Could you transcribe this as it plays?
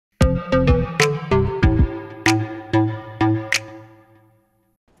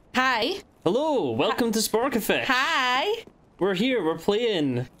Hello, welcome to sporkafish. Hi. We're here, we're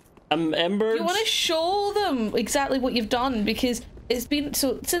playing. I'm Ember. You want to show them exactly what you've done, because it's been,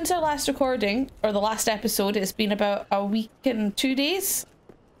 so since our last recording, or the last episode, it's been about a week and 2 days.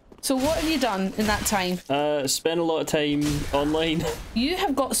 So what have you done in that time? Spent a lot of time online. You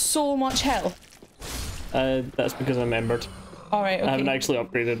have got so much health. That's because I'm embered. Alright, okay. I haven't actually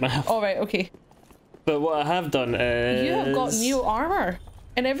upgraded my health. Alright, okay. But what I have done is... You have got new armor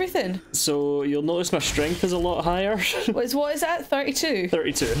and everything. So you'll notice my strength is a lot higher. What is that? 32?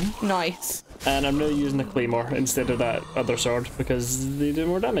 32. Nice. And I'm now using a claymore instead of that other sword because they do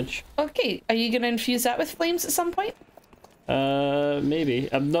more damage. Okay, are you going to infuse that with flames at some point? Maybe.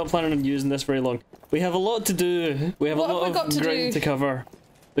 I'm not planning on using this very long. We have a lot to do. We have a lot of ground to cover.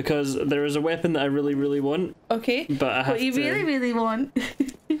 Because there is a weapon that I really, really want. Okay. But I have what you really, really want.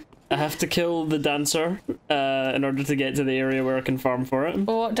 I have to kill the dancer in order to get to the area where I can farm for it.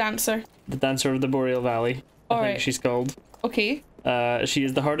 What dancer? The dancer of the Boreal Valley. I think she's called. Okay. She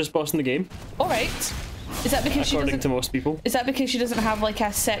is the hardest boss in the game. Alright. Is that because according to most people? Is that because she doesn't have like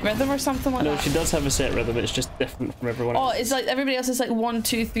a set rhythm or something like that? No, she does have a set rhythm. It's just different from everyone else. Oh, it's like everybody else is like 1,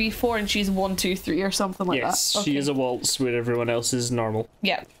 2, 3, 4, and she's 1, 2, 3 or something like that. Yes, she is a waltz where everyone else is normal.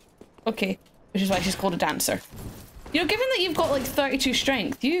 Yeah. Okay. Which is why she's called a dancer. You know, given that you've got like 32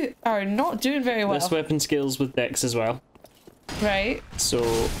 strength, you are not doing very well. This weapon scales with dex as well. Right. So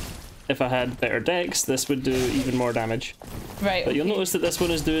if I had better dex, this would do even more damage. Right. But you'll notice that this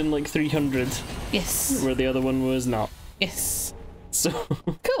one is doing like 300. Yes. Where the other one was not. Yes. So.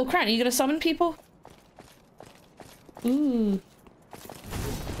 Cool, Cran, are you gonna summon people? Ooh.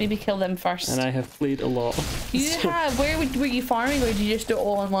 Maybe kill them first. And I have played a lot. You have. Were you farming, or did you just do it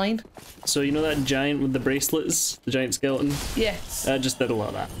all online? So you know that giant with the bracelets, the giant skeleton? Yes. I just did a lot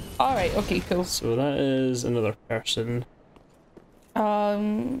of that. All right. Okay. Cool. So that is another person.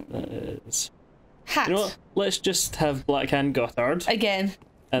 That is. Hat. You know what? Let's just have Blackhand Gothard again.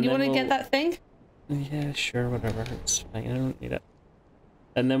 And you want to get that thing? Yeah, sure. Whatever. It's fine. I don't need it.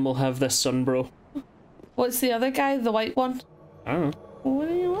 And then we'll have this Sunbro. What's the other guy? The white one? I don't know. What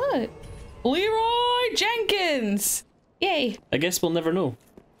do you want? Leeroy Jenkins! Yay! I guess we'll never know.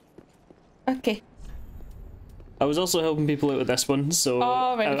 Okay. I was also helping people out with this one, so...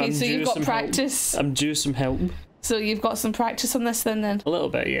 Oh, right, okay, so you've got practice. I'm due some help. So you've got some practice on this then? A little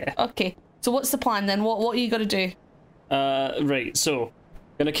bit, yeah. Okay. So what's the plan then? What are you gonna do? Right, so...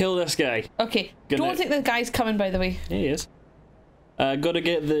 Gonna kill this guy. Okay. Don't think the guy's coming, by the way. Yeah, he is. Gotta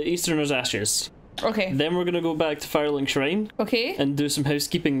get the Easterner's Ashes. Okay. Then we're gonna go back to Firelink Shrine. Okay. And do some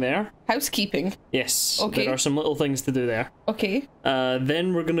housekeeping there. Housekeeping? Yes. Okay. There are some little things to do there. Okay.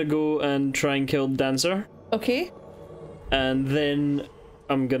 Then we're gonna go and try and kill Dancer. Okay. And then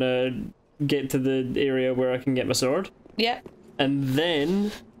I'm gonna get to the area where I can get my sword. Yeah. And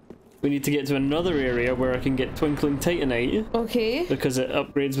then we need to get to another area where I can get Twinkling Titanite. Okay. Because it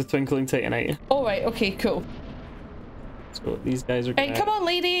upgrades with Twinkling Titanite. Alright, okay, cool. So these guys are gonna... Hey, come on,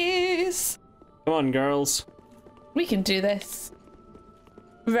 ladies! Come on, girls. We can do this.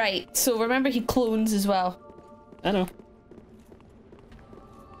 Right, so remember he clones as well. I know.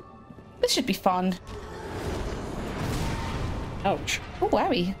 This should be fun. Ouch. Oh,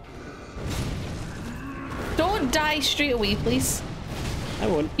 wowie. Don't die straight away, please. I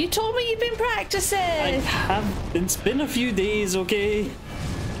won't. You told me you'd been practicing! I have. It's been a few days, okay?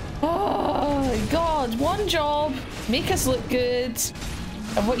 Oh, God. One job. Make us look good.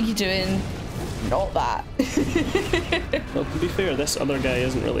 And what are you doing? Not that. Well, to be fair, this other guy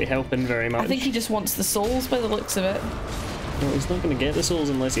isn't really helping very much. I think he just wants the souls by the looks of it. Well, he's not going to get the souls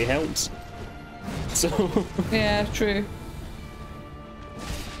unless he helps. So... Yeah, true.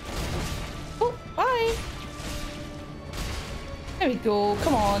 Oh, bye. There we go.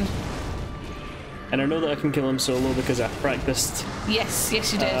 Come on. And I know that I can kill him solo because I practiced. Yes,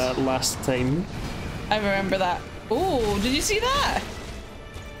 yes you did. Last time. I remember that. Oh, did you see that?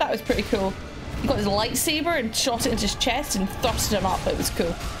 That was pretty cool. He got his lightsaber and shot it into his chest and thrusted him up. It was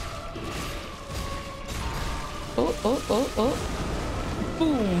cool. Oh, oh, oh, oh.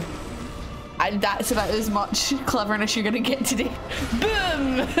 Boom. And that's about as much cleverness you're gonna get today.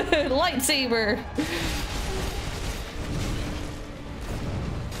 Boom! Lightsaber!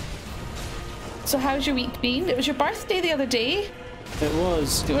 So how's your week been? It was your birthday the other day. It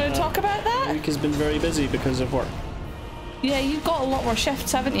was. Do you want to talk about that? The week has been very busy because of work. Yeah, you've got a lot more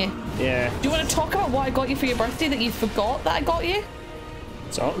shifts, haven't you? Yeah. Do you want to talk about what I got you for your birthday that you forgot that I got you?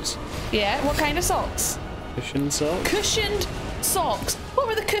 Socks? Yeah, what kind of socks? Cushioned socks? Cushioned socks. What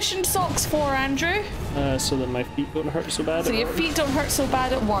were the cushioned socks for, Andrew? So that my feet don't hurt so bad. So your feet don't hurt so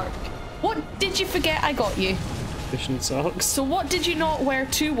bad at work. What did you forget I got you? Cushion socks. So what did you not wear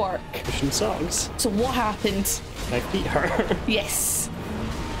to work? Cushion socks. So what happened? My feet hurt. Yes.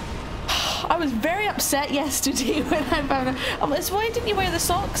 I was very upset yesterday when I found out. I'm like, why didn't you wear the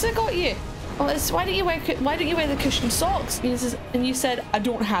socks I got you? I'm like, why don't you wear the cushion socks? And you said, I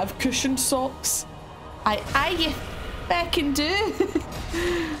don't have cushion socks. You feckin' do.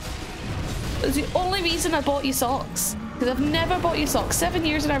 That's the only reason I bought you socks. Because I've never bought you socks. 7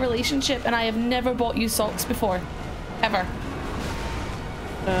 years in our relationship and I have never bought you socks before. Ever.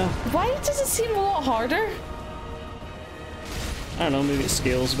 Why does it seem a lot harder? I don't know, maybe it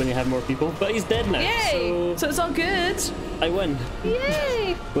scales when you have more people. But he's dead now. Yay! So it's all good. I win.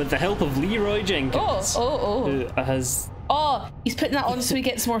 Yay! With the help of Leeroy Jenkins. Who has... Oh, he's putting that on so he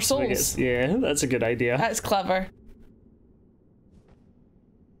gets more souls. Yeah, that's a good idea. That's clever.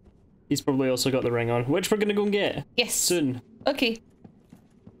 He's probably also got the ring on, which we're gonna go and get. Yes. Soon. Okay.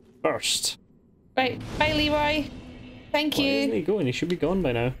 First. Right. Bye, Leeroy. Thank you. Where isn't he going? He should be gone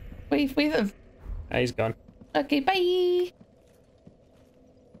by now. Wait him. Ah, he's gone. Okay, bye.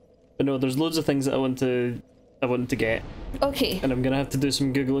 But no, there's loads of things that I want to get. Okay. And I'm gonna have to do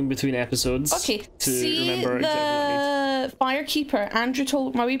some googling between episodes. Okay. To remember exactly what I need.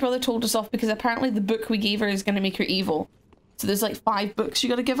 Firekeeper, my wee brother told us off because apparently the book we gave her is gonna make her evil. So there's like 5 books you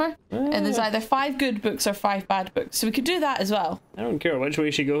gotta give her. And there's either 5 good books or 5 bad books. So we could do that as well. I don't care which way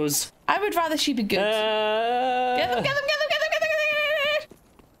she goes. I would rather she be good. Get them!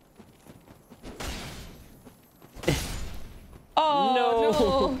 Oh,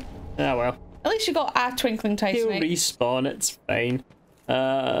 no. Ah, well. At least you got a twinkling Titanite. He'll respawn, it's fine.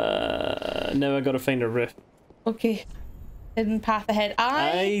 Now I gotta find a roof. Okay. Hidden path ahead.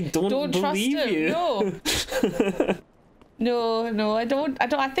 I don't trust him. No. No, I don't.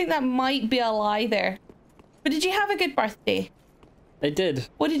 I think that might be a lie there. But did you have a good birthday? I did.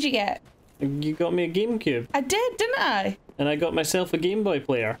 What did you get? You got me a GameCube. I did, didn't I? And I got myself a Game Boy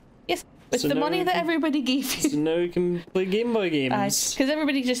player. Yes, with the money that everybody gave you. So now we can play Game Boy games. Because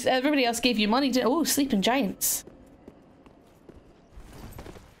everybody else gave you money. Oh, Sleeping Giants.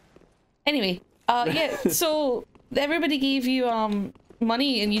 Anyway, yeah. So everybody gave you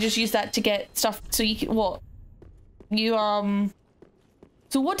money, and you just used that to get stuff. So you can what? You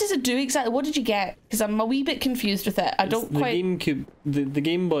So what does it do exactly? What did you get? Because I'm a wee bit confused with it. I don't quite. The GameCube, the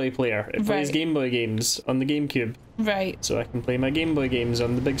Game Boy player. It plays Game Boy games on the GameCube. Right. So I can play my Game Boy games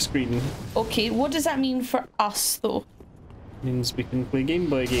on the big screen. Okay, what does that mean for us though? It means we can play Game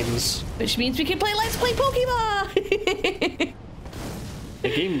Boy games. Which means we can play Let's Play Pokemon.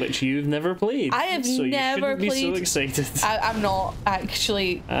 A game which you've never played. I have so never you shouldn't played. be so excited. I'm not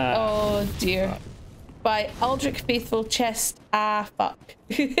actually. Oh dear. By Aldrich Faithful Chest. Fuck.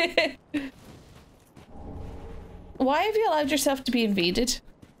 Why have you allowed yourself to be invaded?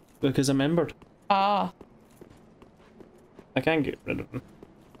 Because I'm embered. Ah. I can't get rid of them.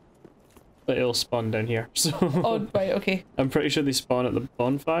 But it'll spawn down here, so... Oh, right, okay. I'm pretty sure they spawn at the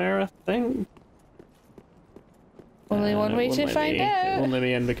bonfire, I think. Only one way to find out. It won't let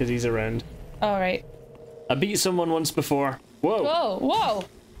me in because he's around. Alright. I beat someone once before. Whoa! Whoa, whoa!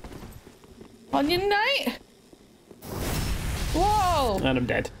 Onion Knight? Whoa! And I'm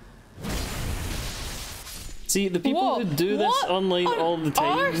dead. See, the people who do this online all the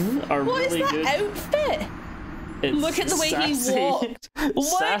time are really good. What is that outfit? It's look at the way sassy. He walked.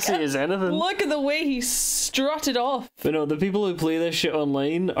 Sassy as anything. Look at the way he strutted off. But no, the people who play this shit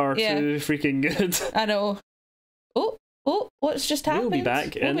online are too freaking good. I know. Oh, what's just happened? We'll be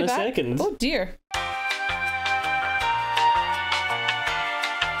back in a second. Oh dear.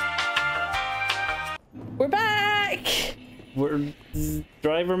 We're back!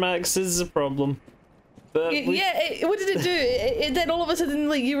 Driver Max is a problem. But what did it do? It then all of a sudden,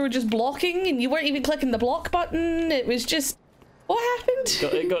 like, you were just blocking and you weren't even clicking the block button. It was just... What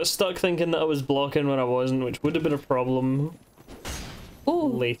happened? It got stuck thinking that I was blocking when I wasn't, which would have been a problem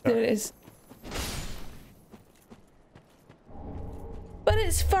later. There it is. But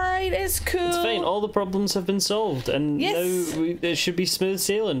it's fine, it's cool. It's fine, all the problems have been solved, and now it should be smooth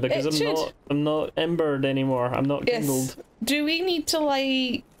sailing because I'm not embered anymore. I'm not kindled. Do we need to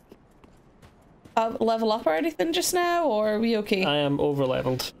like level up or anything just now, or are we okay? I am over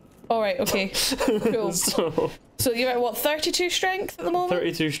leveled. All right, okay, cool. So you're at what, 32 strength at the moment?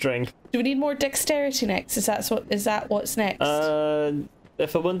 32 strength. Do we need more dexterity next? Is that what's next?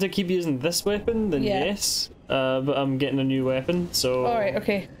 If I want to keep using this weapon, then yes. But I'm getting a new weapon, so... Alright,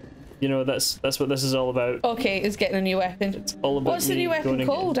 okay. You know, that's what this is all about. Okay, is getting a new weapon. It's all about What's the new weapon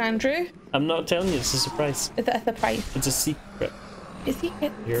called, Andrew? I'm not telling you, it's a surprise. It's a surprise. It's a secret. A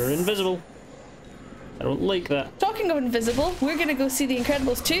secret. You're invisible. I don't like that. Talking of invisible, we're gonna go see The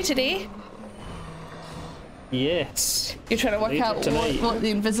Incredibles 2 today. Yes. You're trying to work out what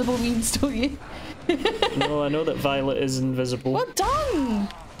the invisible means, don't you? No, I know that Violet is invisible. Well done!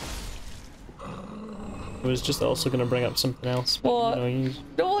 I was just also going to bring up something else. But, what? You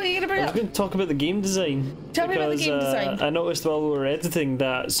know, what are you going to bring up? I was going to talk about the game design. Tell me about the game design. I noticed while we were editing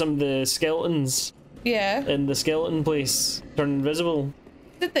that some of the skeletons in the skeleton place turned invisible.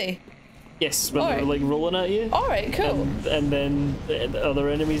 Did they? Yes, when they were like rolling at you. Alright, cool. And then the other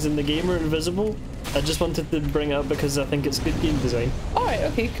enemies in the game are invisible. I just wanted to bring it up because I think it's good game design. Alright,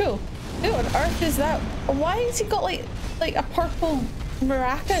 okay, cool. Who on earth is that? Why has he got like a purple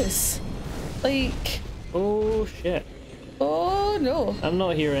maracas? Like... Oh shit. Oh no. I'm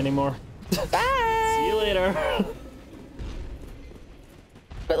not here anymore. Bye! See you later.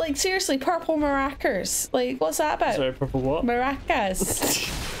 But like seriously, purple maracas. Like what's that about? Sorry, purple what? Maracas.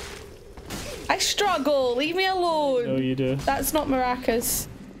 I struggle, leave me alone. No, you do. That's not maracas.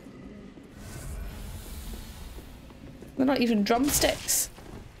 They're not even drumsticks.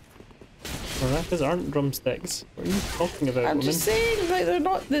 Maracas aren't drumsticks. What are you talking about, I'm woman? just saying, like they're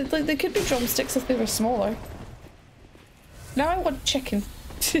not. Like they could be drumsticks if they were smaller. Now I want chicken.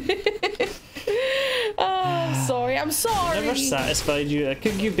 Oh, sorry. I'm sorry. I never satisfied you. I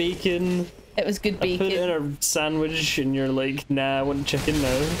cooked you bacon. It was good bacon. I put it in a sandwich, and you're like, "Nah, I want chicken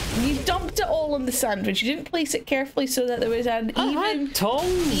now." You dumped it all on the sandwich. You didn't place it carefully so that there was an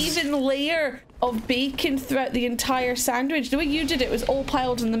even layer of bacon throughout the entire sandwich. The way you did it was all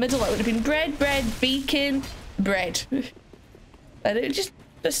piled in the middle. It would have been bread, bacon, bread. And it just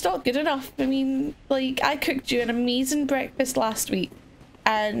it's not good enough. I mean, like, I cooked you an amazing breakfast last week,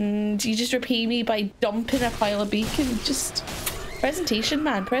 and you just repay me by dumping a pile of bacon. Just presentation,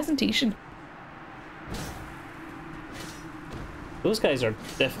 man, presentation. Those guys are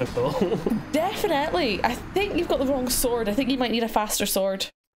difficult. Definitely. I think you've got the wrong sword. I think you might need a faster sword.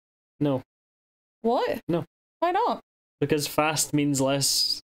 No. What? No. Why not? Because fast means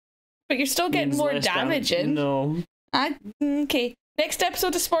less. But you're still getting more damage in. No. Okay. Next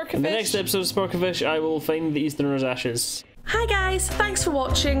episode of Sporkafish. In the next episode of Sporkafish, I will find the Easterner's ashes. Hi guys, thanks for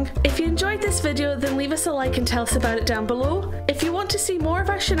watching. If you enjoyed this video, then leave us a like and tell us about it down below. If you want to see more of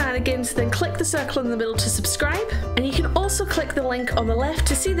our shenanigans, then click the circle in the middle to subscribe. And you can also click the link on the left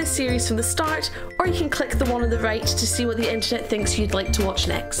to see this series from the start, or you can click the one on the right to see what the internet thinks you'd like to watch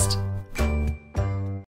next.